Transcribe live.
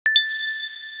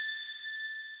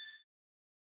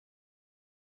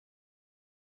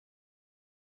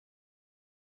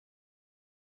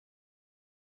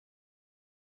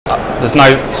there's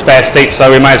no spare seats,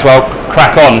 so we may as well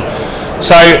crack on.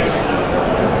 So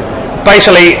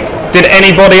basically, did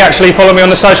anybody actually follow me on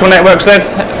the social networks then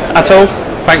at all?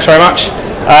 Thanks very much.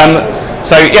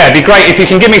 So yeah, it'd be great if you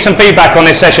can give me some feedback on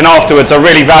this session afterwards. I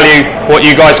really value what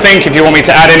you guys think. If you want me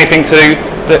to add anything to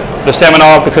the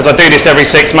seminar, because I do this every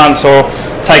 6 months, or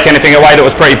take anything away that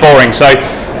was pretty boring. So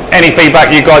any feedback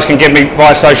you guys can give me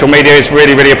via social media is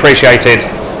really, really appreciated.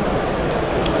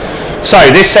 So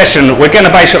this session, we're going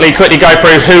to basically quickly go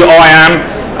through who I am,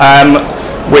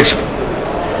 which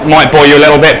might bore you a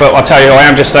little bit, but I'll tell you who I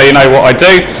am just so you know what I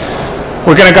do.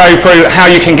 We're going to go through how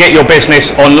you can get your business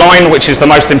online, which is the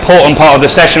most important part of the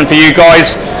session for you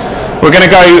guys. We're going to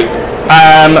go,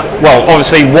 well,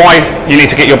 obviously why you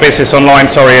need to get your business online,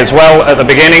 as well, at the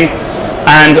beginning.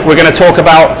 And we're going to talk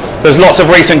about, there's lots of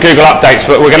recent Google updates,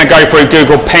 but we're going to go through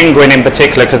Google Penguin in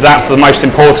particular, because that's the most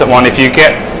important one. If you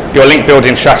get your link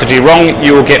building strategy wrong,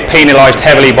 you will get penalized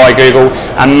heavily by Google,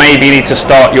 and maybe you need to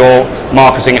start your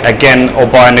marketing again or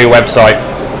buy a new website.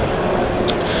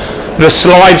 The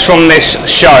slides from this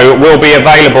show will be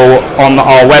available on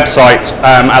our website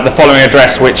at the following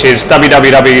address, which is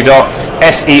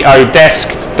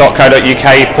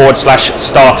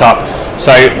www.seodesk.co.uk/startup.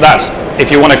 So that's,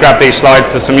 if you want to grab these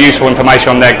slides, there's some useful information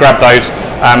on there, grab those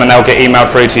and they'll get emailed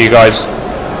through to you guys.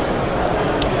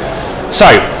 So,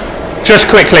 just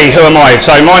quickly, who am I?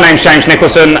 So my name's James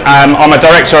Nicholson. I'm a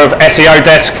director of SEO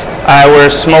Desk. We're a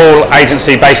small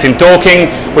agency based in Dorking.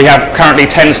 We have currently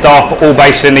 10 staff, all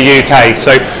based in the UK.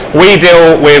 So we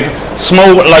deal with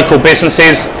small local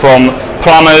businesses, from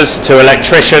plumbers to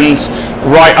electricians,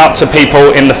 right up to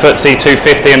people in the FTSE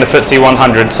 250 and the FTSE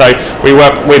 100. So we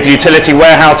work with utility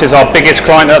warehouses, our biggest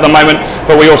client at the moment,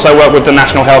 but we also work with the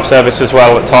National Health Service as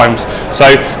well at times. So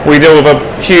we deal with a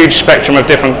huge spectrum of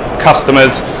different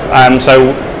customers,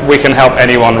 so we can help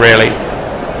anyone really.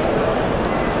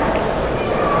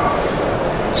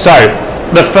 So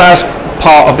the first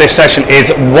part of this session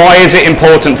is, why is it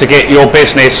important to get your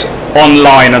business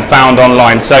online and found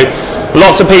online? So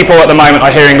lots of people at the moment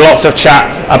are hearing lots of chat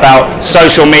about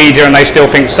social media, and they still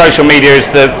think social media is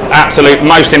the absolute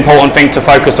most important thing to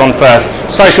focus on first.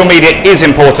 Social media is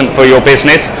important for your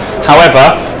business.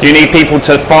 However, you need people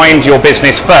to find your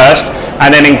business first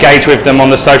and then engage with them on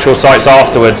the social sites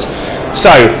afterwards.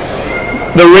 So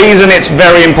the reason it's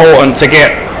very important to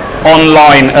get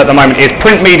online at the moment is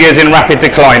print media is in rapid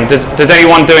decline. Does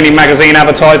anyone do any magazine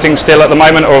advertising still at the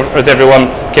moment, or has everyone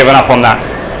given up on that?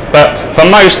 But for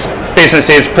most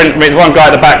businesses, print, one guy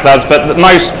at the back does, but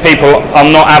most people are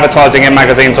not advertising in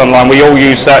magazines online. We all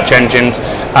use search engines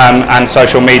and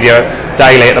social media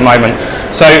daily at the moment.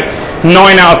 So 9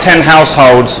 out of 10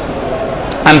 households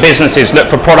and businesses look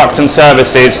for products and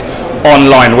services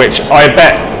online, which I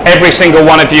bet every single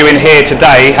one of you in here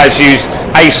today has used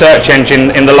a search engine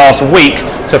in the last week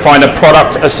to find a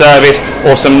product, a service,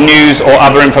 or some news or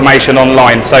other information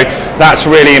online. So that's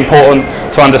really important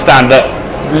to understand, that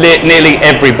nearly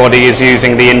everybody is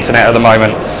using the internet at the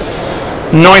moment.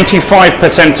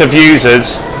 95% of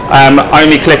users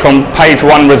only click on page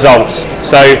 1 results.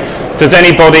 So does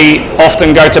anybody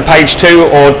often go to page 2,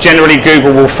 or generally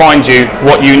Google will find you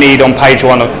what you need on page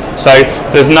 1? So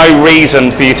there's no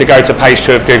reason for you to go to page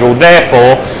 2 of Google.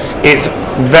 Therefore, it's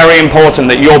very important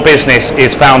that your business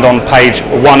is found on page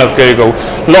 1 of Google.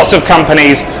 Lots of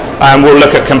companies will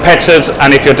look at competitors,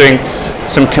 and if you're doing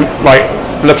some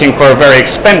looking for a very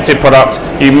expensive product,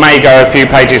 you may go a few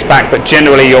pages back, but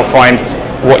generally you'll find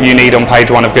what you need on page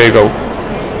 1 of Google.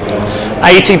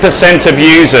 80% of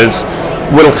users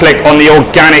will click on the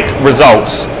organic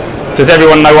results. Does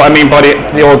everyone know what I mean by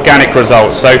the organic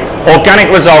results? So organic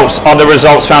results are the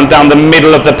results found down the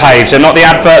middle of the page. They're not the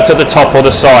adverts at the top or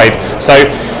the side. So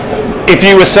if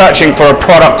you were searching for a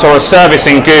product or a service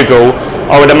in Google,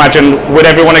 I would imagine, would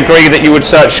everyone agree that you would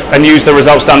search and use the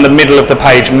results down the middle of the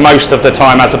page most of the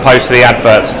time, as opposed to the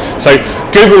adverts? So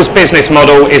Google's business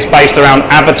model is based around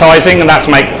advertising, and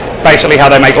that's basically how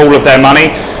they make all of their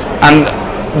money. And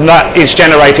that is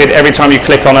generated every time you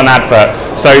click on an advert.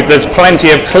 So there's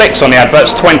plenty of clicks on the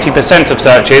adverts, 20% of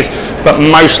searches, but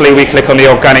mostly we click on the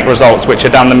organic results, which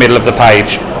are down the middle of the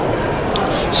page.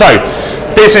 So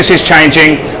business is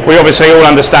changing. We obviously all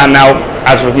understand now,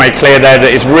 as we've made clear there,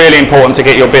 that it's really important to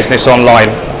get your business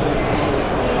online.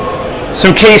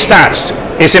 Some key stats.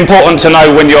 It's important to know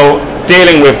when you're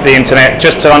dealing with the internet,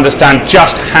 just to understand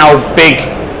just how big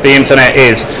the internet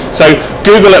is. So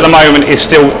Google at the moment is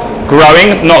still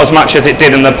growing, not as much as it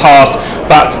did in the past,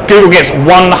 but Google gets 100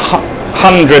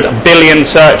 billion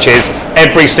searches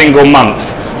every single month.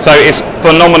 So it's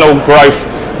phenomenal growth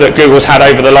that Google's had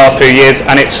over the last few years,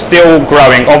 and it's still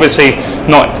growing. Obviously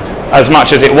not as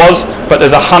much as it was, but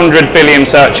there's 100 billion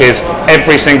searches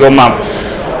every single month.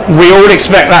 We all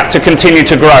expect that to continue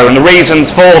to grow, and the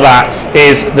reasons for that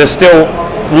is there's still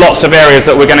lots of areas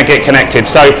that we're going to get connected.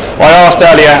 So I asked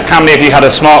earlier how many of you had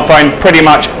a smartphone. Pretty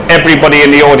much everybody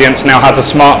in the audience now has a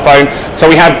smartphone. So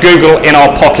we have Google in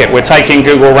our pocket. We're taking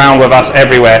Google around with us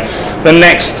everywhere. The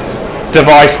next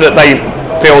device that they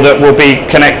feel that will be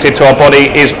connected to our body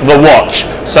is the watch.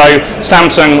 So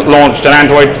Samsung launched an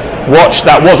Android watch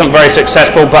that wasn't very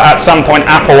successful, but at some point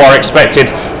Apple are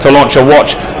expected to launch a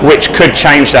watch which could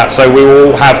change that. So we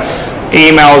will have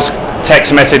emails,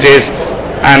 text messages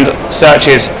and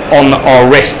searches on our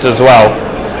wrists as well.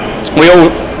 We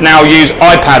all now use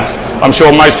iPads. I'm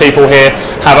sure most people here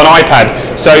have an iPad.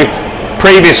 So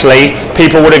previously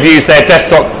people would have used their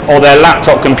desktop or their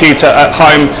laptop computer at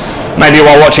home, maybe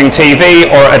while watching TV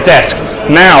or at a desk.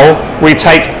 Now we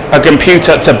take a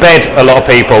computer to bed, a lot of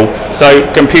people. So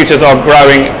computers are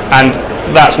growing, and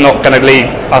that's not going to leave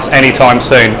us anytime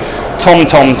soon.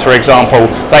 TomToms, for example,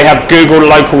 they have Google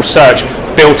local search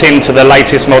built into the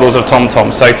latest models of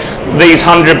TomTom. So these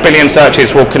 100 billion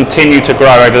searches will continue to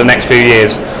grow over the next few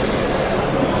years.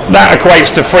 That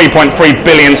equates to 3.3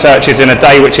 billion searches in a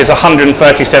day, which is 137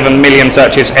 million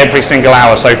searches every single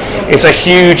hour. So it's a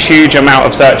huge, huge amount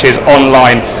of searches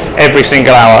online every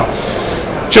single hour.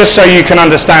 Just so you can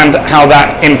understand how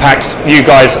that impacts you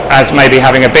guys as maybe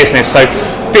having a business. So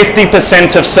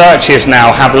 50% of searches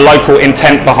now have local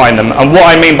intent behind them. And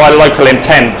what I mean by local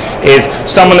intent is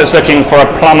someone that's looking for a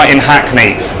plumber in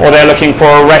Hackney, or they're looking for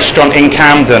a restaurant in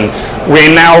Camden.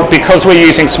 We're now, because we're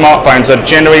using smartphones, are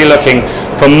generally looking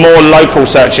for more local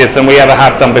searches than we ever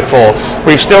have done before.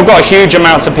 We've still got huge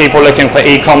amounts of people looking for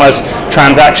e-commerce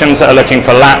transactions, that are looking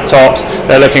for laptops,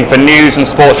 they're looking for news and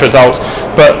sports results,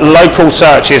 but local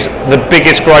search is the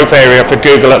biggest growth area for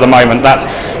Google at the moment. That's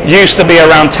used to be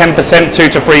around 10% 2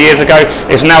 to 3 years ago.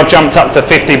 It's now jumped up to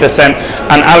 50%,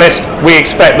 and Alice, we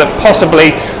expect that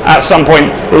possibly at some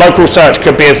point local search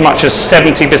could be as much as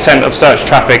 70% of search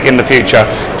traffic in the future,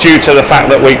 due to the fact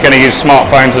that we're going to use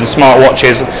smartphones and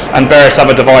smartwatches and various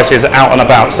other devices out and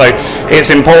about. So it's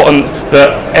important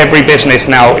that every business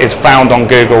now is found on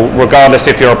Google, regardless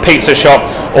if you're a pizza shop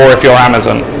or if you're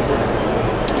Amazon.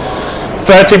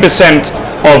 30%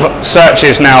 of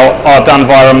searches now are done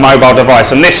via a mobile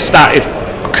device, and this stat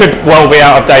could well be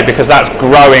out of date because that's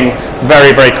growing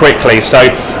very, very quickly. So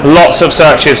lots of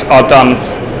searches are done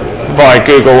via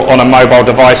Google on a mobile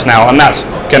device now, and that's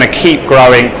going to keep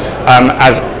growing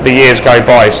as the years go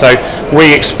by. So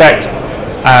we expect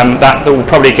that will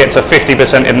probably get to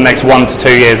 50% in the next 1 to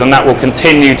 2 years, and that will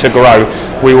continue to grow.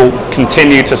 We will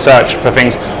continue to search for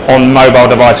things on mobile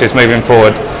devices moving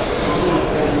forward.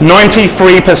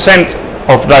 93%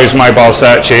 of those mobile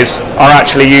searches are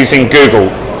actually using Google.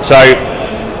 So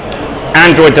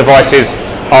Android devices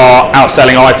are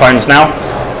outselling iPhones now,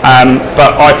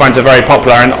 but iPhones are very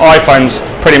popular, and iPhones,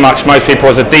 pretty much most people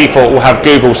as a default will have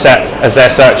Google set as their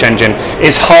search engine.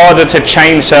 It's harder to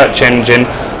change search engine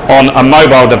on a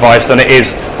mobile device than it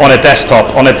is on a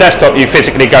desktop. On a desktop you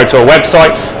physically go to a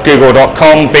website,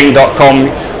 google.com, bing.com,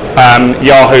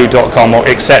 yahoo.com, or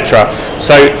etc.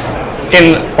 So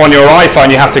on your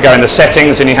iPhone you have to go in the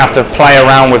settings and you have to play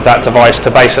around with that device to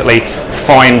basically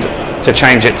to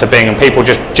change it to Bing, and people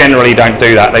just generally don't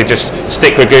do that. They just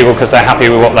stick with Google because they're happy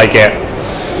with what they get.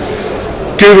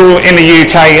 Google in the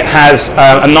UK has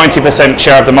a 90%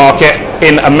 share of the market.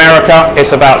 In America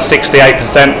it's about 68%.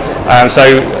 So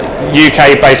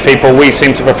UK based people, we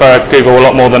seem to prefer Google a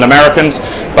lot more than Americans,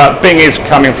 but Bing is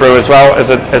coming through as well as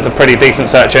a pretty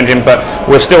decent search engine, but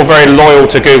we're still very loyal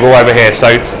to Google over here.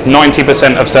 So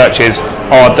 90% of searches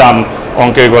are done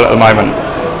on Google at the moment.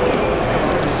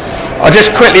 I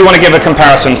just quickly want to give a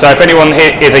comparison. So if anyone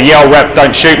here is a Yale rep,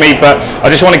 don't shoot me, but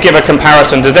I just want to give a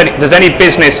comparison. Does any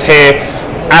business here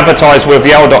advertise with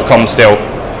Yale.com still?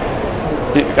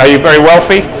 Are you very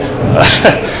wealthy?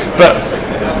 But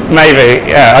maybe,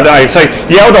 yeah, I don't know. So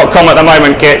Yale.com at the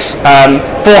moment gets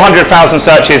 400,000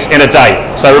 searches in a day.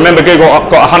 So remember, Google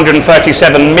got 137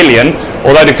 million,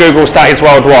 although the Google stat is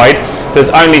worldwide.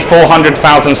 There's only 400,000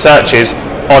 searches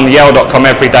on Yale.com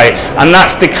every day, and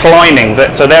that's declining.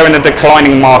 So they're in a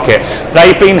declining market.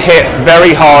 They've been hit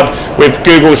very hard with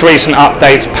Google's recent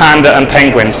updates, Panda and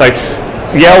Penguin. So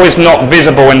Yale is not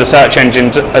visible in the search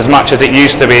engine as much as it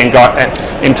used to be in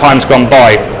times gone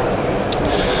by.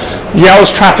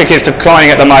 Yale's traffic is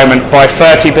declining at the moment by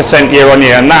 30% year on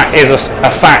year, and that is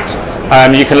a fact.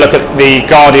 You can look at the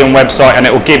Guardian website and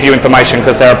it will give you information,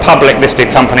 because they're a public listed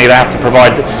company. They have to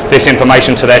provide this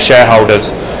information to their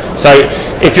shareholders. So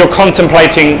if you're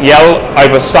contemplating Yale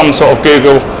over some sort of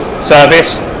Google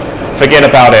service, forget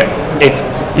about it. If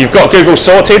you've got Google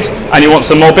sorted and you want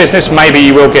some more business, maybe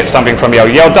you will get something from Yale.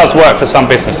 Yale does work for some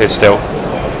businesses still.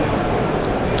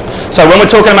 So when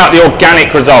we're talking about the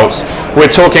organic results,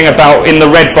 we're talking about in the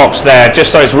red box there,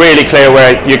 just so it's really clear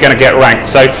where you're going to get ranked.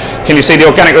 So can you see the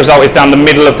organic result is down the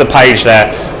middle of the page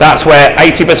there? That's where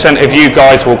 80% of you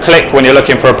guys will click when you're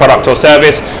looking for a product or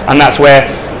service, and that's where,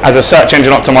 as a search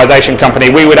engine optimization company,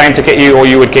 we would aim to get you, or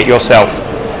you would get yourself.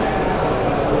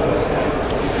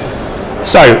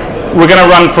 So we're going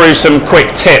to run through some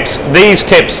quick tips. These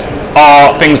tips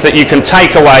are things that you can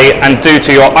take away and do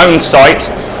to your own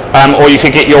site, or you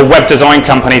could get your web design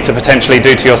company to potentially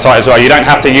do to your site as well. You don't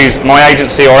have to use my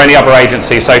agency or any other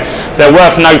agency, so they're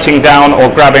worth noting down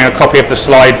or grabbing a copy of the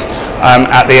slides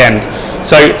at the end.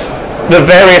 So the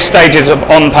various stages of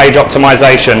on-page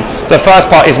optimization. The first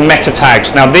part is meta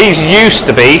tags. Now these used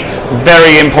to be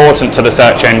very important to the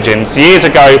search engines. Years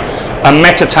ago, a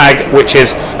meta tag, which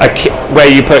is where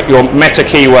you put your meta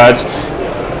keywords,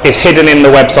 is hidden in the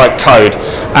website code,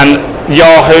 and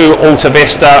Yahoo,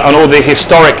 AltaVista and all the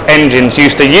historic engines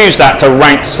used to use that to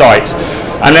rank sites,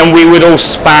 and then we would all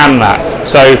spam that.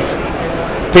 So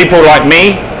people like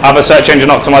me, other search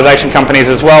engine optimization companies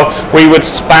as well, we would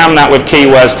spam that with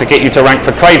keywords to get you to rank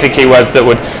for crazy keywords that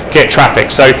would get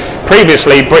traffic. So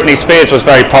previously Britney Spears was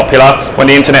very popular when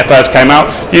the internet first came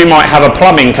out. You might have a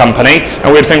plumbing company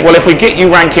and we'd think, well, if we get you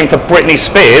ranking for Britney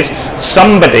Spears,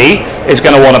 somebody is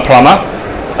going to want a plumber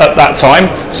at that time,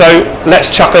 so let's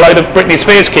chuck a load of Britney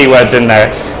Spears keywords in there.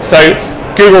 So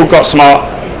Google got smart.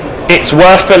 It's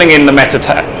worth filling in the meta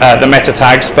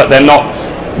tags, but they're not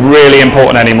really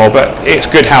important anymore, but it's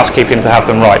good housekeeping to have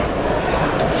them right.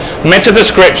 Meta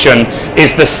description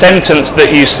is the sentence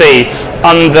that you see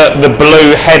under the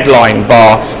blue headline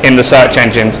bar in the search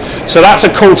engines. So that's a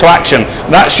call to action.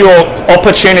 That's your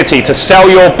opportunity to sell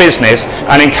your business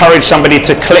and encourage somebody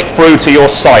to click through to your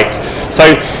site. So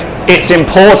it's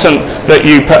important that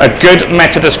you put a good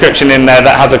meta description in there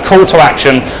that has a call to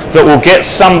action that will get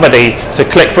somebody to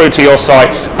click through to your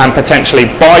site and potentially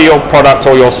buy your product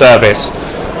or your service.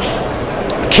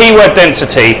 Keyword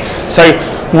density. So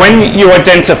when you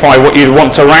identify what you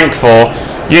want to rank for,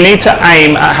 you need to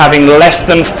aim at having less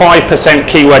than 5%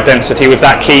 keyword density with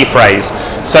that key phrase.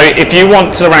 So if you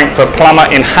want to rank for plumber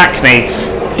in Hackney,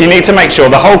 you need to make sure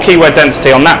the whole keyword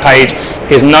density on that page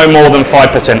is no more than 5%.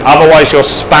 Otherwise you're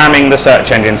spamming the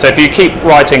search engine. So if you keep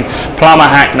writing plumber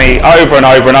Hackney over and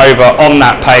over and over on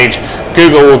that page,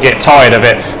 Google will get tired of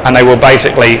it and they will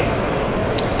basically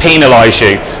penalize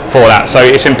you for that. So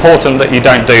it's important that you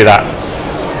don't do that.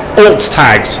 Alt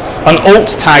tags. An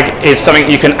alt tag is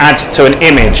something you can add to an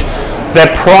image.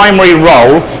 Their primary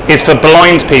role is for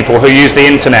blind people who use the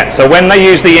internet. So when they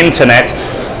use the internet,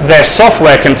 their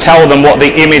software can tell them what the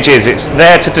image is. It's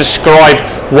there to describe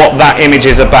what that image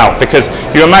is about, because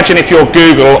you imagine if you're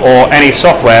Google or any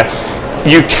software,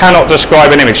 you cannot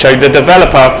describe an image. So the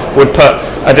developer would put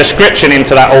a description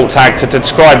into that alt tag to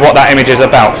describe what that image is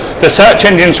about. The search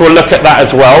engines will look at that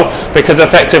as well, because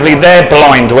effectively they're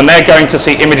blind. When they're going to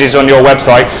see images on your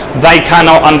website, they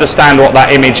cannot understand what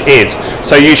that image is.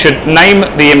 So you should name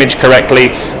the image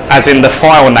correctly, as in the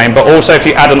file name, but also if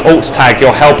you add an alt tag,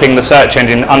 you're helping the search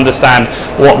engine understand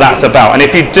what that's about. And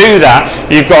if you do that,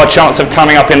 you've got a chance of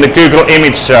coming up in the Google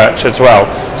image search as well.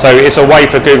 So it's a way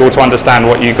for Google to understand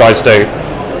what you guys do.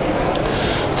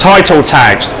 Title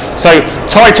tags. So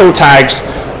title tags,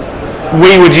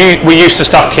 we used to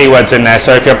stuff keywords in there.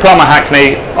 So if you're plumber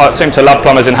Hackney, I seem to love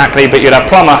plumbers in Hackney, but you'd have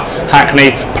plumber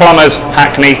Hackney, plumbers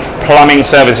Hackney, plumbing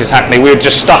services Hackney. We would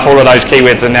just stuff all of those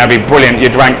keywords in there. It'd be brilliant.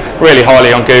 You'd rank really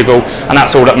highly on Google, and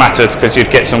that's all that mattered, because you'd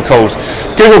get some calls.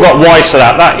 Google got wise to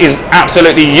that. That is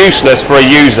absolutely useless for a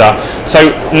user.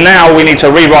 So now we need to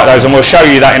rewrite those, and we'll show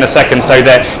you that in a second. So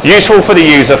they're useful for the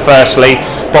user firstly,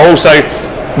 but also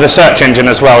the search engine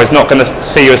as well is not going to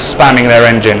see you as spamming their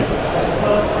engine.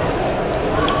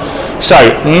 So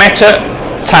meta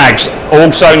tags,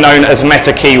 also known as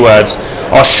meta keywords,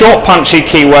 are short punchy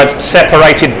keywords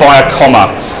separated by a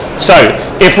comma. So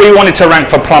if we wanted to rank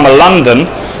for plumber London,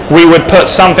 we would put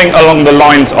something along the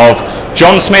lines of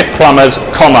John Smith Plumbers,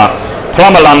 comma,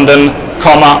 plumber London,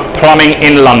 comma, plumbing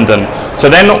in London. So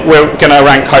then we're going to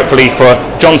rank hopefully for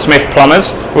John Smith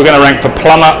Plumbers, we're going to rank for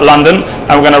plumber London,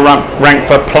 and we're going to rank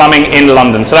for plumbing in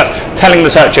London. So that's telling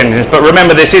the search engines. But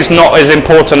remember, this is not as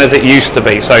important as it used to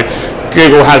be. So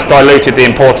Google has diluted the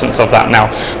importance of that now.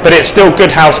 But it's still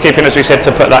good housekeeping, as we said,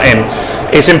 to put that in.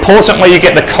 It's important where you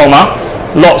get the comma.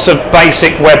 Lots of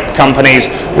basic web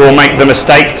companies will make the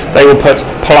mistake. They will put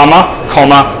plumber,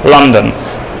 comma, London.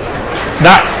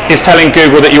 That is telling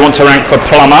Google that you want to rank for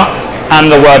plumber and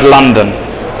the word London.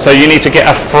 So you need to get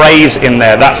a phrase in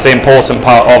there. That's the important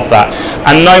part of that.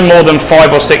 And no more than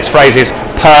 5 or 6 phrases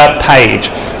per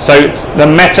page. So the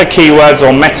meta keywords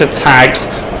or meta tags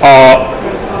are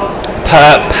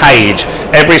per page.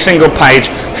 Every single page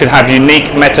should have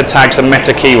unique meta tags and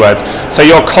meta keywords. So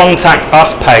your contact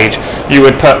us page, you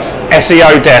would put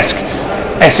SEO desk,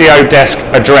 SEO desk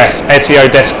address,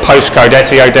 SEO desk postcode,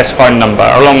 SEO desk phone number,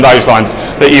 along those lines,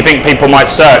 that you think people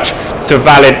might search to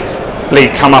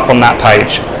validly come up on that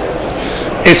page.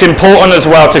 It's important as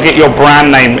well to get your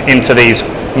brand name into these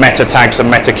meta tags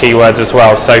and meta keywords as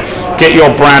well. So get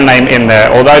your brand name in there.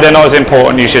 Although they're not as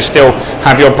important, you should still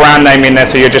have your brand name in there,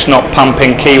 so you're just not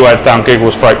pumping keywords down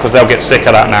Google's throat, because they'll get sick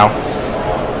of that now.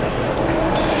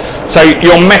 So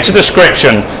your meta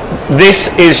description,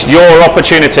 this is your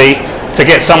opportunity to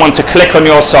get someone to click on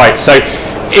your site. So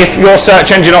if your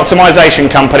search engine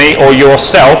optimization company or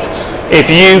yourself,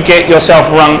 if you get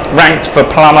yourself ranked for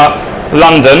plumber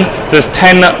London, there's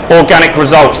 10 organic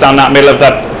results down that middle of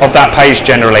that page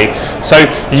generally. So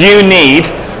you need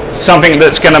something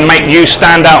that's going to make you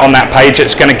stand out on that page.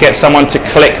 It's going to get someone to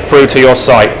click through to your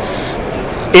site.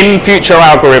 In future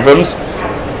algorithms,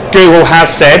 Google has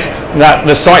said that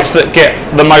the sites that get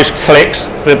the most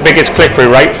clicks, the biggest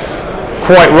click-through rate,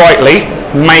 quite rightly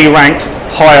may rank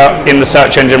higher in the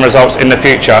search engine results in the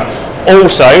future.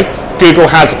 Also, Google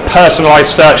has personalized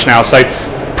search now, so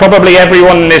probably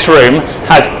everyone in this room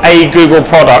has a Google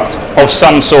product of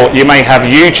some sort. You may have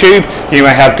YouTube, you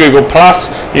may have Google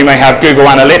Plus, you may have Google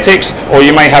Analytics, or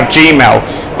you may have Gmail.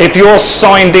 If you're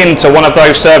signed into one of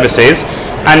those services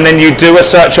and then you do a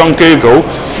search on Google,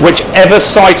 whichever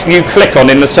site you click on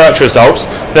in the search results,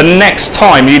 the next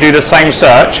time you do the same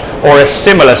search or a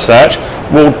similar search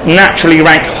will naturally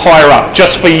rank higher up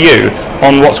just for you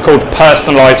on what's called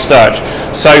personalized search.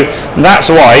 So that's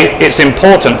why it's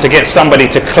important to get somebody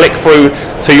to click through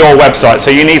to your website.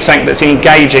 So you need something that's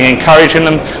engaging, encouraging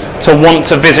them to want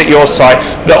to visit your site,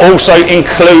 that also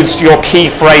includes your key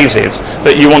phrases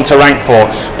that you want to rank for,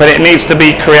 but it needs to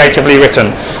be creatively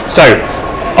written. So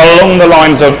along the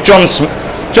lines of John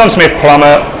Smith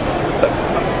Plumber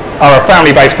are a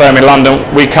family-based firm in London.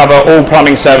 We cover all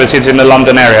plumbing services in the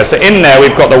London area. So in there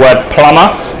we've got the word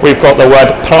plumber, we've got the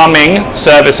word plumbing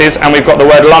services, and we've got the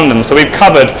word London. So we've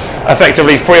covered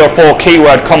effectively 3 or 4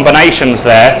 keyword combinations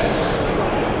there,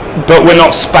 but we're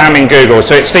not spamming Google.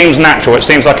 So it seems natural, it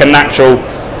seems like a natural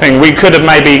thing. We could have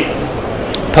maybe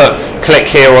put click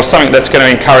here or something that's going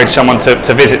to encourage someone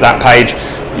to visit that page.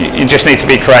 You just need to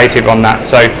be creative on that.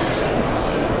 So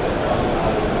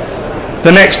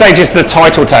the next stage is the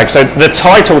title tag. So the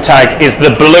title tag is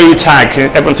the blue tag.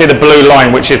 Everyone see the blue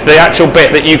line, which is the actual bit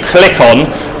that you click on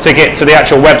to get to the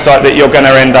actual website that you're going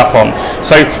to end up on.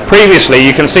 So previously,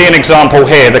 you can see an example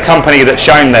here, the company that's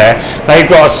shown there, they've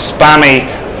got a spammy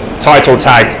title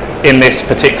tag in this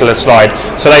particular slide.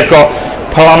 So they've got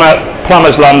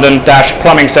Plumbers London dash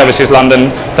Plumbing Services London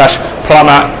dash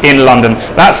Plumber in London.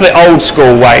 That's the old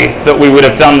school way that we would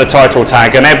have done the title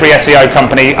tag, and every SEO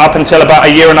company up until about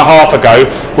a year and a half ago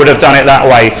would have done it that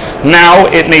way. Now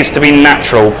it needs to be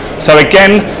natural. So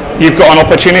again, you've got an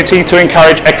opportunity to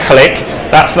encourage a click.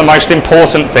 That's the most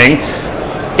important thing.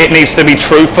 It needs to be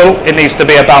truthful. It needs to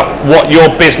be about what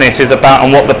your business is about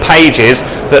and what the page is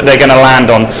that they're going to land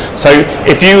on. So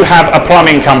if you have a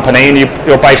plumbing company and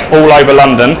you're based all over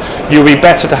London, you'll be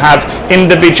better to have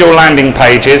individual landing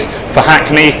pages for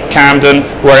Hackney, Camden,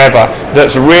 wherever,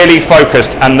 that's really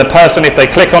focused, and the person, if they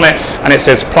click on it and it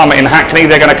says plumber in Hackney,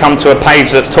 they're going to come to a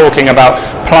page that's talking about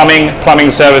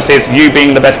plumbing services, you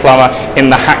being the best plumber in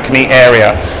the Hackney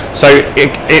area. So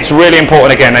it's really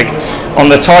important. Again, on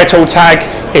the title tag,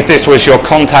 if this was your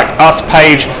contact us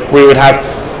page, we would have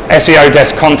SEO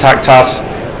desk contact us.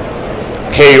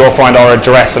 Here you'll find our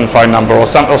address and phone number, or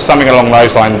something along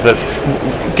those lines that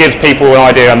gives people an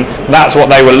idea, and that's what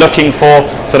they were looking for,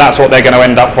 so that's what they're going to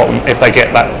end up on if they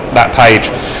get that page.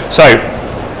 So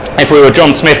if we were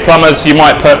John Smith Plumbers, you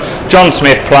might put John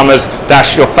Smith Plumbers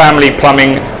dash your family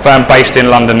plumbing firm based in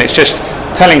London. It's just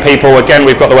telling people, again,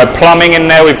 we've got the word plumbing in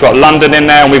there, we've got London in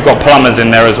there, and we've got plumbers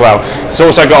in there as well. It's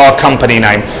also got our company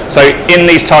name. So in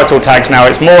these title tags now,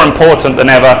 it's more important than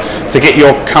ever to get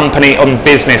your company and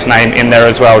business name in there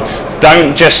as well.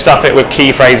 Don't just stuff it with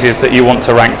key phrases that you want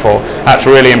to rank for. That's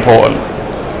really important.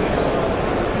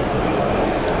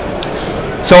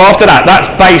 So after that, that's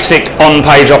basic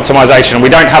on-page optimization. We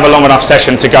don't have a long enough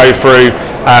session to go through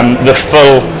the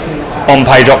full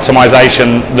on-page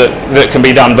optimization that can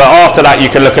be done, but after that you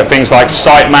can look at things like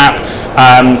sitemap.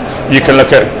 You can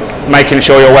look at making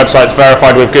sure your website's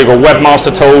verified with Google Webmaster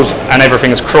Tools and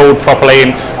everything's crawled properly,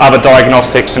 and other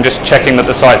diagnostics, and just checking that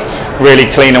the site's really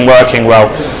clean and working well.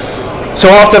 So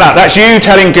after that, that's you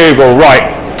telling Google,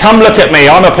 right, come look at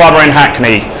me, I'm a plumber in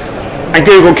Hackney. And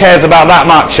Google cares about that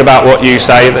much about what you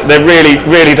say. They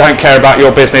really don't care about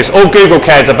your business. All Google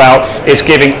cares about is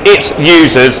giving its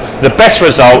users the best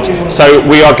result, so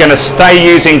we are going to stay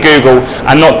using Google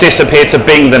and not disappear to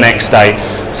Bing the next day.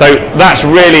 So that's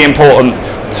really important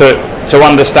to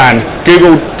understand.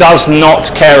 Google does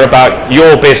not care about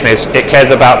your business, it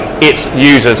cares about its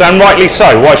users, and rightly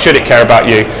so. Why should it care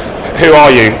about you? Who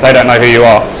are you? They don't know who you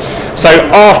are. So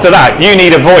after that, you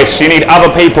need a voice. You need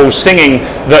other people singing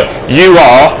that you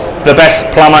are the best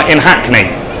plumber in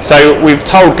Hackney. So we've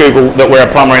told Google that we're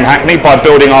a plumber in Hackney by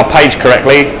building our page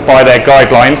correctly by their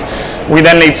guidelines. We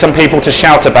then need some people to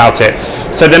shout about it.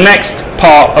 So the next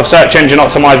part of search engine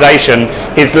optimization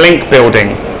is link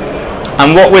building.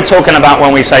 And what we're talking about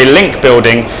when we say link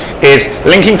building is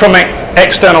linking from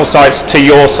external sites to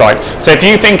your site. So if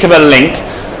you think of a link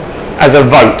as a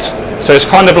vote, so it's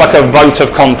kind of like a vote of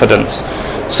confidence.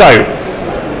 So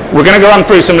we're going to go run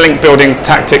through some link building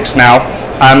tactics now.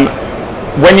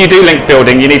 When you do link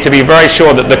building, you need to be very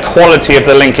sure that the quality of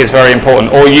the link is very important,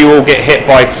 or you will get hit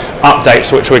by updates,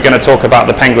 which we're going to talk about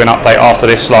the Penguin update after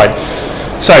this slide.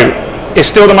 So it's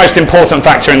still the most important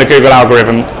factor in the Google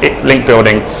algorithm, link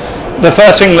building. The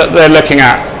first thing that they're looking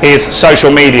at is social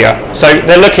media. So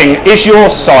they're looking, is your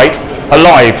site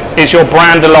alive? Is your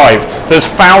brand alive? There's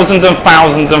thousands and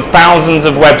thousands and thousands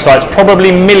of websites,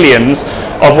 probably millions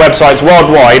of websites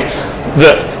worldwide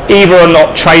that either are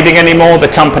not trading anymore, the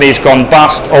company's gone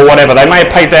bust or whatever. They may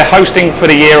have paid their hosting for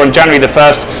the year on January the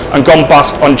 1st and gone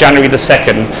bust on January the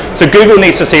 2nd. So Google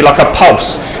needs to see like a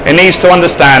pulse. It needs to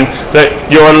understand that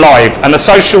you're alive, and the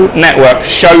social network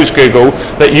shows Google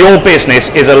that your business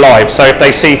is alive. So if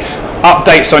they see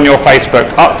updates on your Facebook,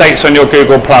 updates on your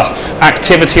Google+,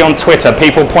 activity on Twitter,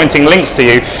 people pointing links to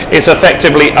you, it's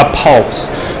effectively a pulse.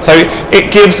 So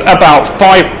it gives about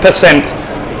 5%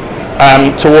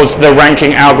 towards the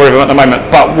ranking algorithm at the moment,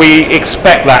 but we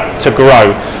expect that to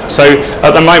grow. So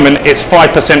at the moment it's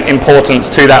 5% importance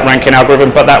to that ranking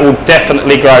algorithm, but that will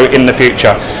definitely grow in the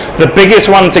future. The biggest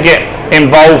one to get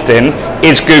involved in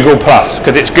is Google+,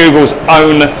 because it's Google's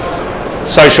own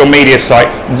social media site.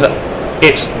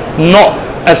 It's not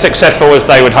as successful as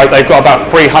they would hope. They've got about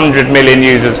 300 million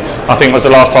users, I think was the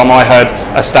last time I heard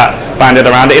a stat banded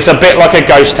around it. It's a bit like a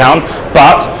ghost town,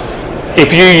 but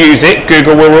if you use it,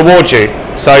 Google will reward you.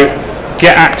 So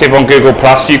get active on Google+.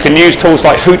 You can use tools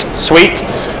like Hootsuite,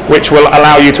 which will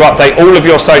allow you to update all of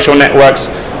your social networks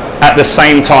at the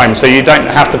same time, so you don't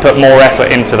have to put more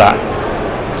effort into that.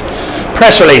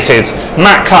 Press releases.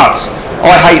 Matt Cutts,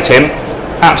 I hate him.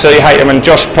 Absolutely hate him, and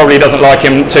Josh probably doesn't like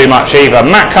him too much either.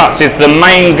 Matt Cutts is the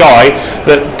main guy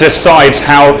that decides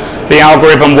how the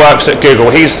algorithm works at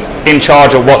Google. He's in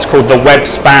charge of what's called the web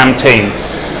spam team.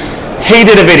 He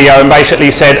did a video and basically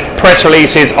said press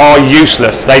releases are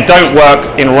useless. They don't work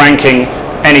in ranking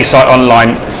any site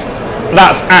online.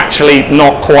 That's actually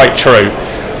not quite true.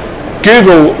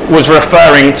 Google was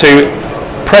referring to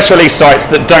press release sites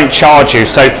that don't charge you.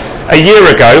 So a year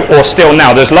ago, or still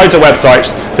now, there's loads of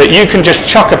websites that you can just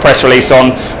chuck a press release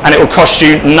on and it will cost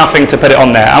you nothing to put it on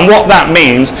there. And what that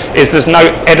means is there's no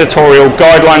editorial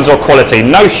guidelines or quality.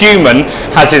 No human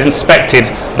has inspected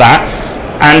that.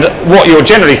 And what you'll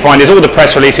generally find is all the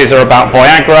press releases are about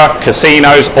Viagra,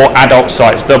 casinos, or adult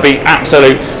sites. There'll be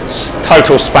absolute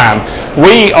total spam.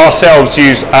 We ourselves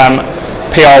use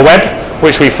PR Web,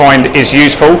 which we find is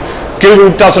useful. Google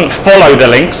doesn't follow the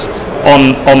links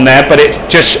on there, but it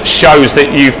just shows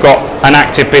that you've got an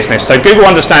active business. So Google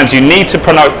understands you need to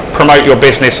promote your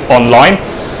business online,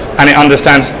 and it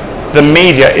understands the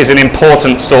media is an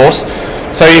important source.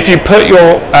 So if you put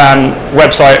your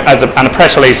website and a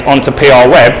press release onto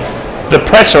PR Web, the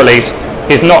press release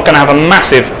is not going to have a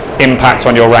massive impact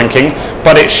on your ranking,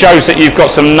 but it shows that you've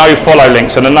got some no-follow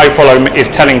links, and the no-follow is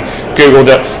telling Google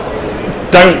that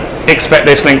don't expect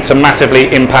this link to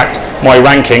massively impact my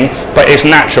ranking, but it's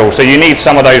natural, so you need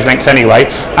some of those links anyway.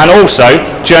 And also,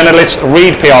 journalists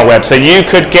read PR Web, so you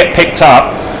could get picked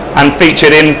up and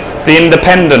featured in The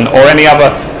Independent or any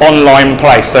other online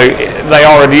place, so they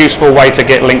are a useful way to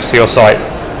get links to your site.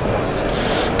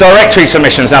 Directory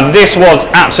submissions. Now this was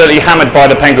absolutely hammered by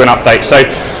the Penguin update. So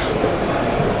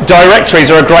directories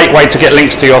are a great way to get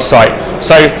links to your site.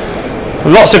 So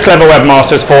lots of clever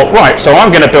webmasters thought, right, so I'm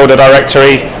going to build a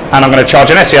directory and I'm going to charge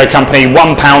an SEO company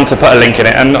 £1 to put a link in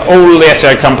it. And all the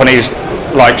SEO companies,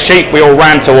 like sheep, we all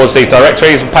ran towards these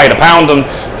directories, paid £1 and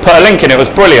put a link in it. It was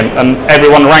brilliant, and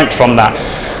everyone ranked from that.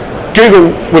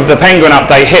 Google, with the Penguin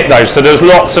update, hit those, so there's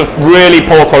lots of really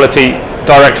poor quality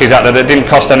directories out there that didn't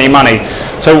cost any money.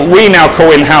 So we now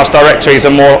call in-house directories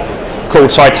a more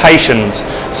called citations.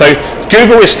 So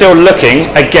Google is still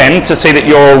looking again to see that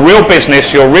you're a real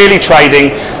business, you're really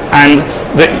trading, and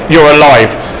that you're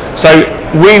alive. So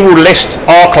we will list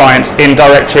our clients in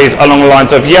directories along the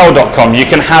lines of Yale.com. You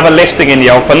can have a listing in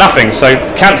Yale for nothing, so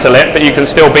cancel it, but you can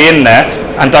still be in there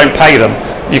and don't pay them.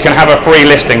 You can have a free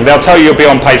listing. They'll tell you you'll be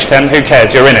on page 10, who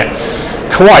cares, you're in it.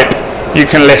 Quite, you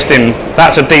can list in,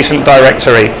 that's a decent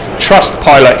directory.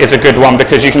 Trustpilot is a good one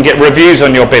because you can get reviews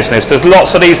on your business. There's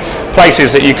lots of these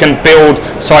places that you can build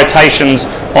citations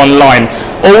online.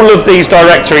 All of these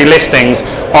directory listings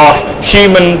are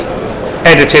human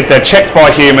edited, they're checked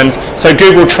by humans, so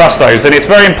Google trusts those, and it's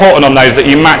very important on those that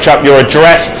you match up your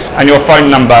address and your phone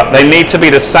number. They need to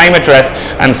be the same address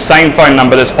and same phone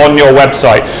number that's on your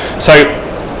website. So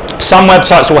some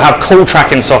websites will have call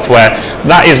tracking software.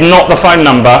 That is not the phone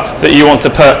number that you want to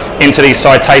put into these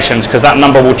citations, because that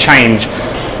number will change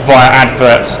via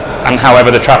adverts and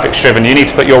however the traffic's driven. You need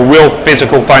to put your real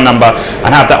physical phone number and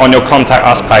have that on your contact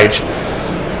us page.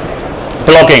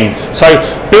 Blogging. So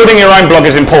building your own blog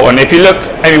is important. If you look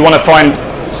and you want to find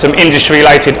some industry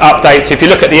related updates, if you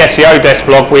look at the SEO Desk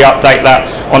blog, we update that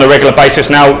on a regular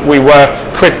basis. Now we weren't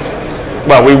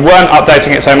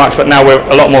updating it so much, but now we're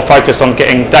a lot more focused on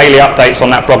getting daily updates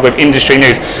on that blog with industry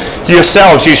news.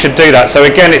 Yourselves, you should do that. So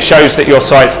again, it shows that your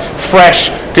site's fresh.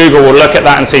 Google will look at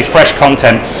that and see fresh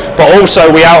content. But also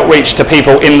we outreach to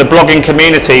people in the blogging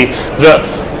community that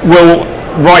will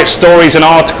write stories and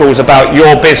articles about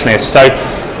your business. So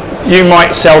you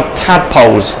might sell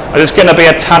tadpoles. There's going to be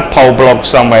a tadpole blog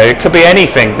somewhere. It could be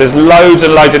anything. There's loads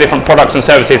and loads of different products and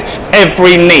services.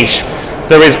 Every niche,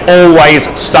 there is always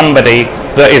somebody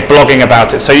that is blogging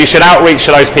about it. So you should outreach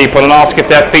to those people and ask if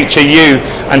they'll feature you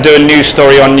and do a news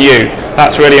story on you.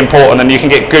 That's really important, and you can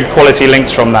get good quality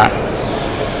links from that.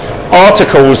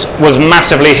 Articles was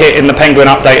massively hit in the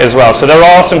Penguin update as well. So there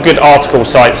are some good article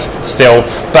sites still,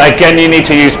 but again, you need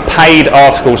to use paid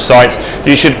article sites.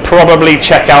 You should probably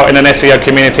check out in an SEO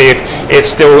community if it's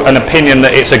still an opinion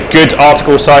that it's a good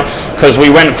article site, because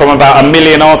we went from about 1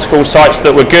 million article sites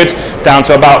that were good down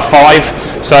to about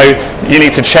 5. So you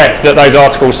need to check that those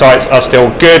article sites are still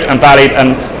good and valid,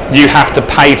 and you have to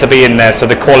pay to be in there, so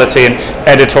the quality and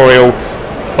editorial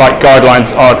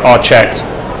guidelines are checked.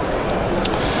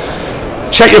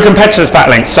 Check your competitors'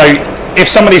 backlinks. So if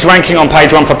somebody's ranking on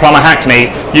page 1 for Plumber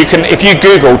Hackney, you can, if you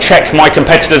Google check my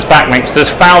competitors' backlinks, there's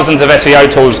thousands of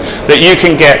SEO tools that you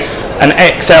can get an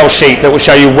Excel sheet that will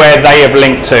show you where they have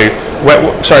linked to,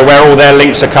 where all their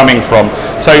links are coming from.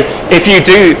 So if you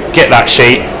do get that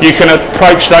sheet, you can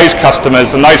approach those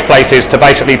customers and those places to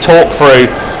basically talk through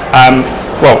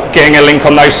getting a link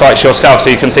on those sites yourself, so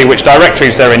you can see which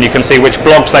directories they're in, you can see which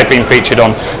blogs they've been featured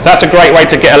on. So that's a great way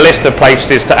to get a list of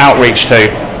places to outreach to.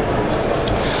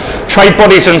 Trade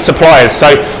bodies and suppliers.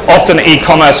 So often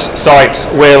e-commerce sites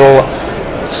will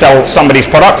sell somebody's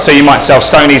product, so you might sell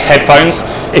Sony's headphones.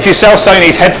 If you sell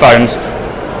Sony's headphones,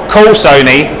 call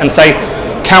Sony and say,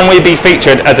 can we be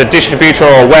featured as a distributor,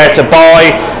 or where to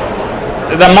buy?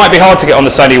 That might be hard to get on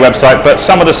the Sony website, but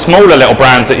some of the smaller little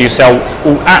brands that you sell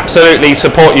will absolutely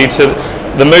support you to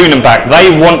the moon and back. They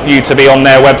want you to be on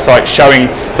their website showing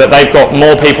that they've got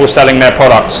more people selling their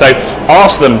products. So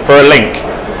ask them for a link.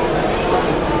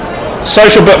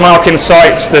 Social bookmarking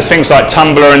sites, there's things like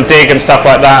Tumblr and Dig and stuff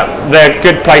like that. They're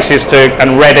good places to,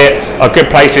 and Reddit are good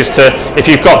places to,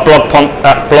 if you've got blog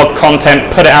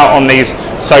content, put it out on these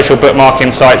social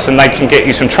bookmarking sites, and they can get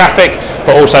you some traffic,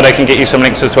 but also they can get you some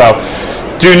links as well.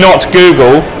 Do not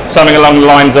Google something along the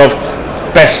lines of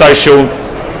best social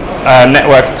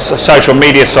social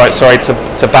media site,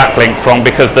 to backlink from,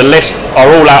 because the lists are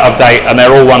all out of date and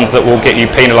they're all ones that will get you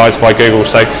penalised by Google.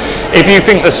 So if you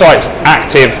think the site's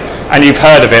active and you've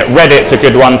heard of it, Reddit's a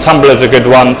good one, Tumblr's a good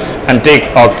one, and Dig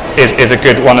is a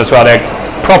good one as well. They're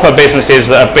proper businesses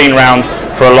that have been around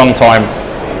for a long time.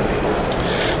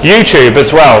 YouTube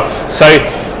as well. So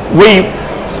we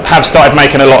have started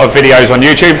making a lot of videos on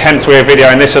YouTube, hence we're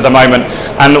videoing this at the moment.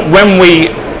 And when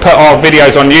we put our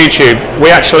videos on YouTube, we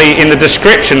actually, in the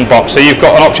description box, so you've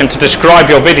got an option to describe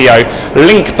your video,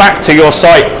 link back to your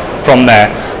site from there.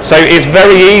 So it's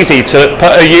very easy to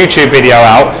put a YouTube video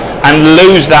out and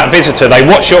lose that visitor. They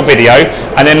watch your video,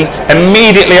 and then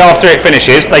immediately after it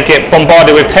finishes, they get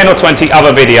bombarded with 10 or 20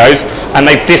 other videos, and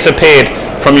they've disappeared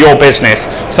from your business.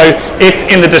 So if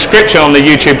in the description on the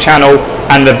YouTube channel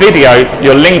and the video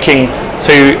you're linking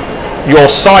to your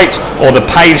site or the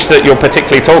page that you're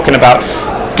particularly talking about,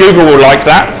 Google will like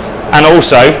that, and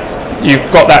also you've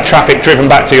got that traffic driven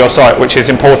back to your site, which is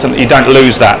important that you don't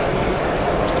lose that.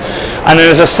 And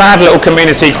there's a sad little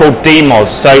community called Demos.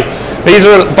 So these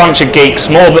are a bunch of geeks,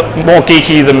 more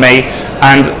geeky than me,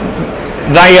 and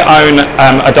They own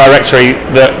a directory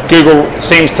that Google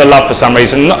seems to love for some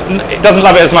reason. It doesn't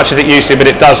love it as much as it used to, but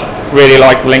it does really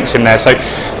like links in there. So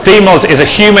DMOZ is a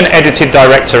human edited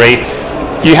directory.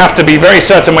 You have to be very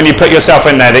certain when you put yourself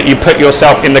in there that you put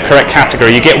yourself in the correct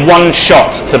category. You get one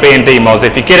shot to be in DMOZ.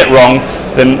 If you get it wrong,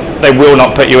 then they will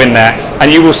not put you in there,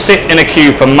 and you will sit in a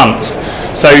queue for months.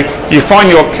 So you find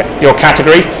your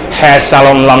category, hair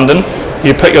salon London,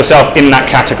 you put yourself in that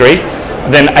category,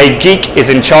 then a geek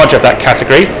is in charge of that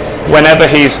category. Whenever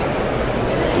he's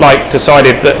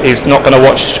decided that he's not going to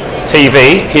watch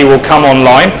TV, he will come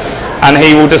online and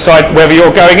he will decide whether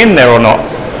you're going in there or not.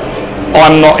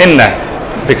 I'm not in there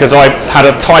because I had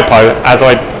a typo, as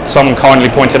someone kindly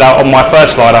pointed out on my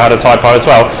first slide. I had a typo as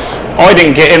well. I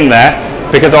didn't get in there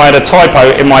because I had a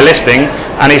typo in my listing,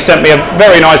 and he sent me a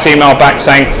very nice email back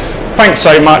saying, thanks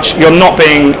so much, you're not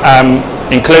being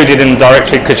included in the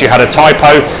directory because you had a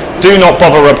typo. Do not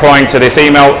bother replying to this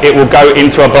email, it will go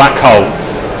into a black hole.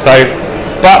 So,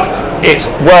 but it's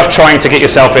worth trying to get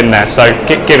yourself in there, so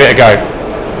give it a go.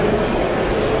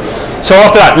 So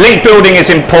after that, link building is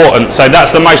important, so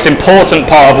that's the most important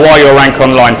part of why you'll rank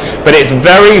online, but it's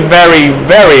very, very,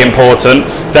 very important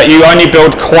that you only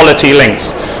build quality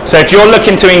links. So if you're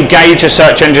looking to engage a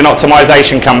search engine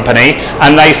optimization company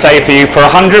and they say for you, for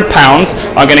 £100,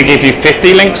 I'm going to give you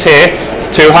 50 links here,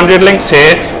 200 links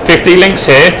here, 50 links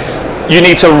here, you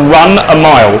need to run a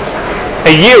mile.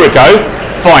 A year ago,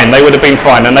 fine, they would have been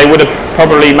fine, and they would have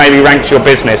probably maybe ranked your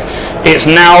business. It's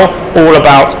now all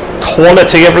about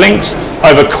quality of links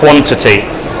over quantity.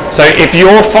 So if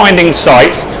you're finding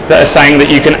sites that are saying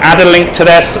that you can add a link to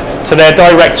their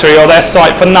directory or their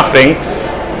site for nothing,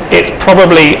 it's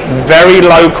probably very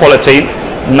low quality,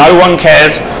 no one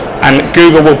cares, and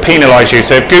Google will penalize you.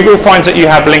 So if Google finds that you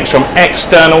have links from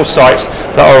external sites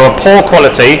that are of poor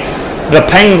quality, the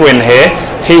penguin here,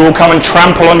 he will come and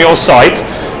trample on your site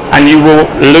and you will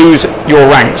lose your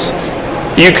ranks.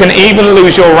 You can even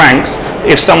lose your ranks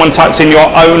if someone types in your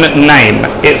own name.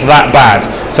 It's that bad.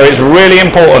 So it's really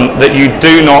important that you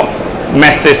do not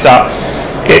mess this up.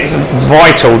 It's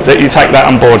vital that you take that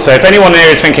on board. So if anyone here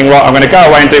is thinking, right, I'm going to go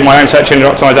away and do my own search engine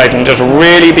optimization, just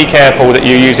really be careful that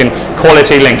you're using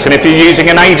quality links. And if you're using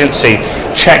an agency,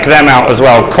 check them out as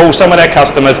well. Call some of their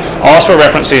customers, ask for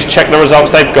references, check the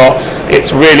results they've got.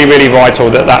 It's really, really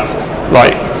vital that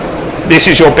this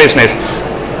is your business.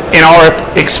 In our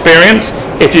experience,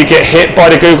 if you get hit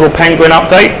by the Google Penguin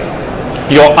update,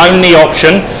 your only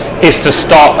option is to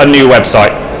start a new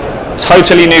website.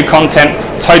 Totally new content,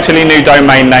 totally new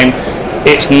domain name.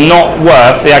 It's not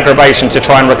worth the aggravation to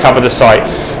try and recover the site.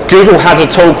 Google has a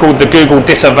tool called the Google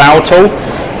Disavow tool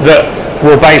that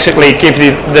will basically give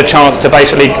you the chance to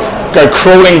basically go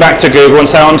crawling back to Google and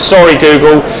say, I'm sorry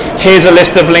Google, here's a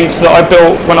list of links that I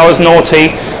built when I was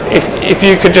naughty. If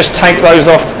you could just take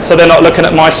those off so they're not looking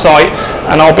at my site,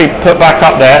 and I'll be put back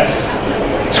up there.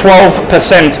 12%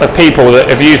 of people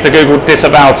that have used the Google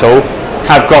Disavow tool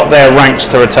have got their ranks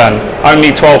to return.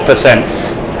 Only 12%.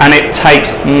 And it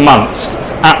takes months,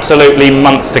 absolutely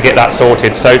months to get that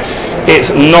sorted. So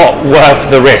it's not worth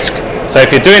the risk. So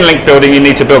if you're doing link building, you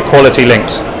need to build quality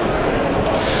links.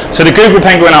 So the Google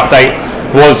Penguin update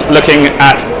was looking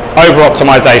at over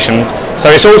optimizations. So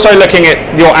it's also looking at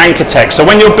your anchor text. So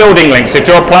when you're building links, if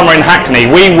you're a plumber in Hackney,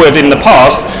 we would in the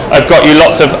past have got you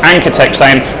lots of anchor text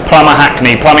saying plumber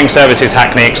Hackney, plumbing services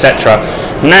Hackney, etc.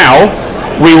 Now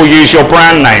we will use your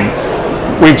brand name.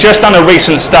 We've just done a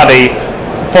recent study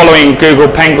following Google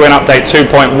Penguin Update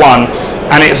 2.1,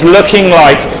 and it's looking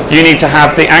like you need to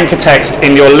have the anchor text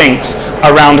in your links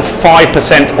around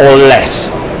 5% or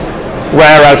less.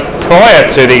 Whereas prior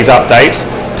to these updates,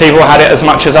 people had it as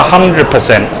much as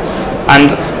 100%.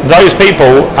 And those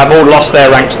people have all lost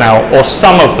their ranks now, or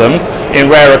some of them, in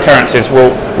rare occurrences,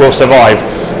 will survive.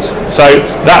 So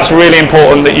that's really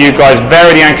important that you guys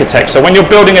vary the anchor text. So when you're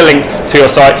building a link to your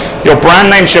site, your brand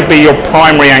name should be your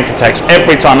primary anchor text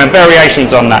every time, and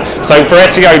variations on that. So for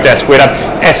SEO desk, we'd have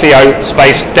SEO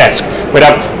space desk. We'd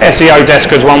have SEO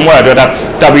desk as one word. We'd have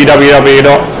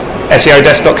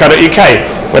www.seodesk.co.uk.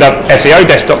 We'd have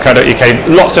seodesk.co.uk,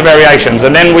 lots of variations,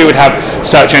 and then we would have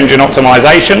search engine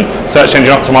optimization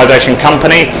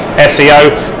company,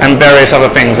 SEO, and various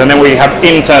other things. And then we have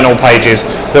internal pages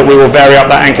that we will vary up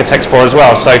that anchor text for as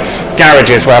well. So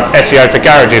garages, we'll have SEO for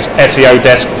garages, SEO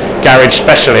desk, garage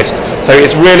specialist. So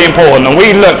it's really important, and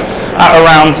we look at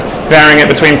around varying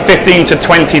it between 15 to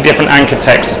 20 different anchor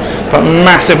texts, but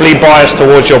massively biased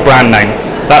towards your brand name.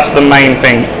 That's the main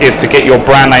thing, is to get your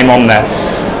brand name on there.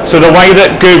 So the way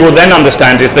that Google then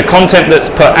understands is the content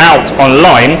that's put out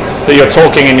online, that you're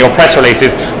talking in your press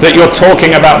releases, that you're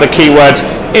talking about the keywords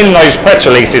in those press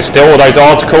releases still, or those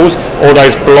articles, or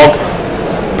those blog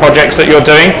projects that you're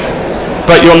doing,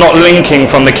 but you're not linking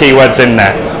from the keywords in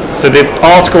there. So the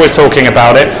article is talking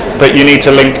about it, but you need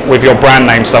to link with your brand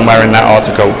name somewhere in that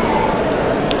article.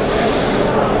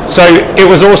 So it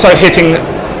was also hitting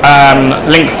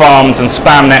link farms and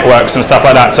spam networks and stuff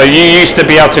like that. So you used to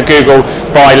be able to Google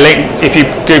buy link. If you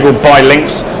Google buy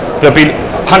links, there'll be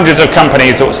hundreds of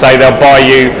companies that will say they'll buy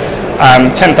you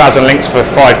 10,000 links for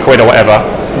 £5 or whatever.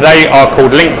 They are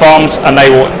called link farms, and they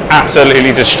will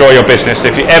absolutely destroy your business.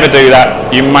 If you ever do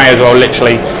that, you may as well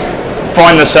literally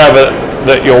find the server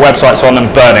that your website's on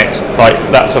and burn it. Like,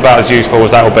 that's about as useful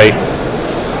as that will be.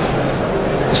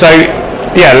 So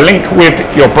yeah, link with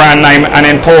your brand name, and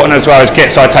important as well is get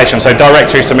citations. So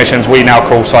directory submissions we now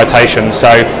call citations.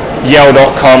 So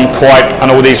Yale.com, Quip,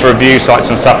 and all these review sites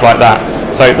and stuff like that.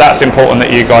 So that's important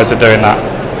that you guys are doing that.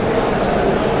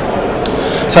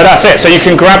 So that's it. So you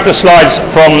can grab the slides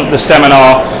from the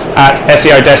seminar at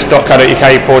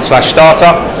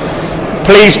seodesk.co.uk/startup.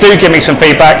 Please do give me some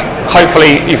feedback.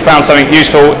 Hopefully you found something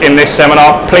useful in this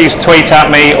seminar. Please tweet at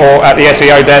me or at the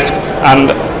SEO desk,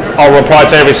 and I'll reply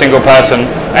to every single person.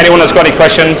 Anyone that's got any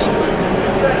questions?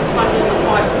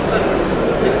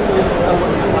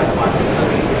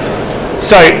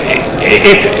 So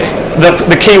if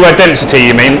the keyword density,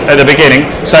 you mean, at the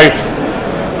beginning, so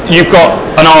you've got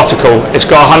an article, it's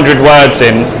got 100 words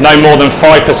in, no more than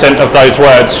 5% of those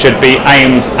words should be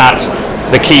aimed at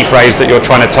the key phrase that you're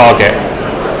trying to target.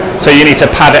 So you need to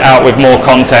pad it out with more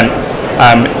content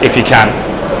if you can.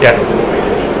 Yeah.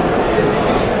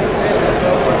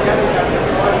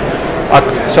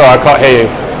 Sorry, I can't hear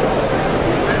you.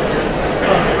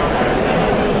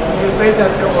 You say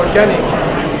that the organic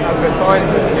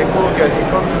advertisement in Google, you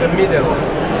come to the middle.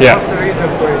 Yeah. What's the reason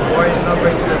for it? Why not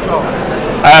going to the top?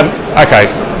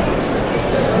 Okay.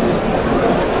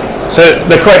 So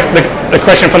the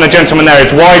question from the gentleman there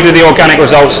is, why do the organic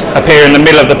results appear in the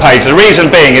middle of the page? The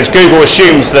reason being is Google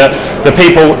assumes that the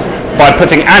people, by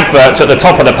putting adverts at the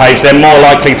top of the page, they're more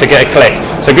likely to get a click.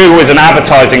 So Google is an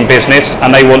advertising business,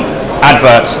 and they want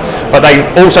adverts, but they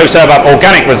also serve up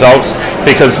organic results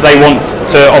because they want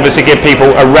to obviously give people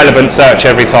a relevant search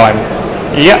every time.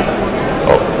 Yeah.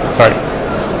 Oh, sorry.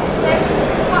 There's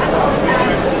quite a lot of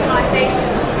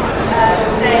organisations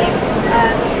saying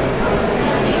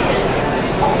you can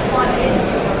optimise the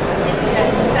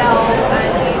internet to sell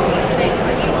and use these links.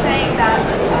 Are you saying that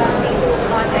these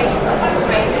organisations are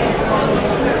operating on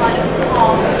kind of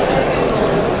past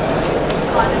Google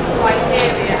kind of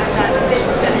criteria, and that this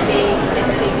is going to be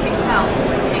literally kicked out?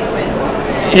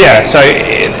 Yeah, so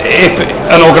if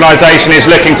an organisation is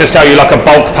looking to sell you like a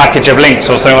bulk package of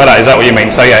links or something like that, is that what you mean?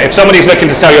 So yeah, if somebody's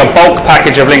looking to sell you a bulk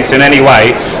package of links in any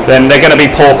way, then they're going to be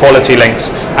poor quality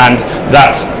links, and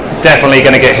that's definitely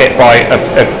going to get hit by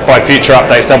future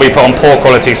updates. They'll be put on poor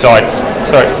quality sites.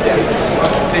 Sorry.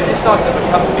 So if you start up a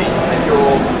company and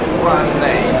your brand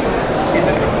name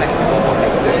isn't reflective of what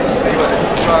they do, are you at a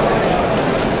disadvantage?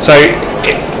 So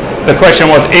the question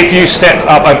was, if you set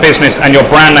up a business and your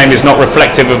brand name is not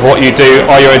reflective of what you do,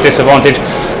 are you at a disadvantage?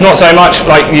 Not so much.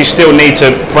 Like, you still need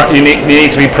to you need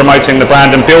to be promoting the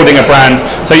brand and building a brand.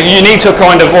 So you need to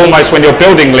kind of almost, when you're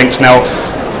building links now,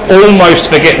 almost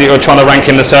forget that you're trying to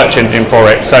rank in the search engine for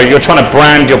it. So you're trying to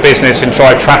brand your business and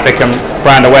drive traffic and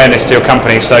brand awareness to your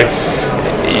company. So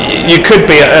you could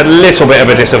be at a little bit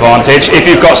of a disadvantage. If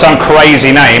you've got some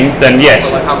crazy name, then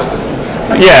yes. Like Amazon.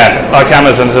 Yeah, like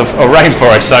Amazon's a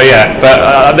rainforest, so yeah,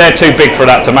 but they're too big for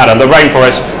that to matter. The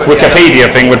rainforest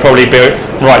Wikipedia thing would probably be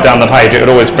right down the page. It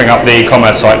would always bring up the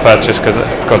e-commerce site first, just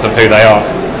because of who they are.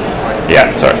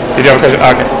 Yeah, sorry. Did you have a question?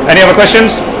 Okay. Any other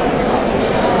questions?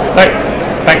 No?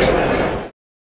 Thanks.